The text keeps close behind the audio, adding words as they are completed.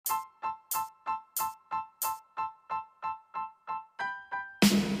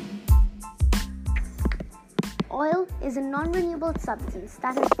Oil is a non-renewable substance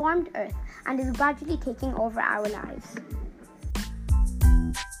that has formed Earth and is gradually taking over our lives.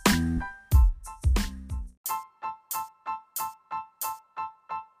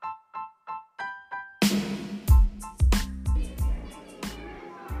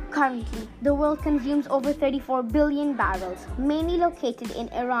 Currently, the world consumes over 34 billion barrels, mainly located in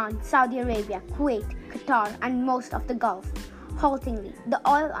Iran, Saudi Arabia, Kuwait, Qatar, and most of the Gulf. Haltingly, the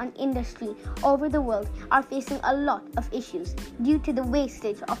oil industry over the world are facing a lot of issues due to the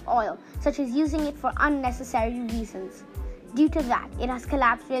wastage of oil, such as using it for unnecessary reasons. Due to that, it has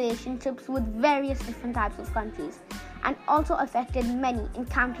collapsed relationships with various different types of countries and also affected many in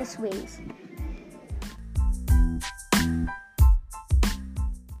countless ways.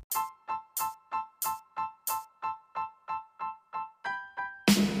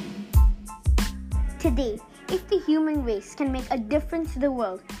 Today, if the human race can make a difference to the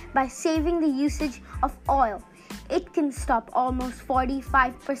world by saving the usage of oil, it can stop almost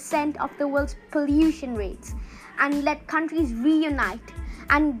 45% of the world's pollution rates and let countries reunite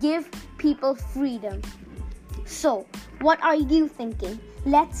and give people freedom. So, what are you thinking?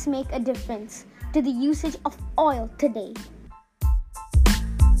 Let's make a difference to the usage of oil today.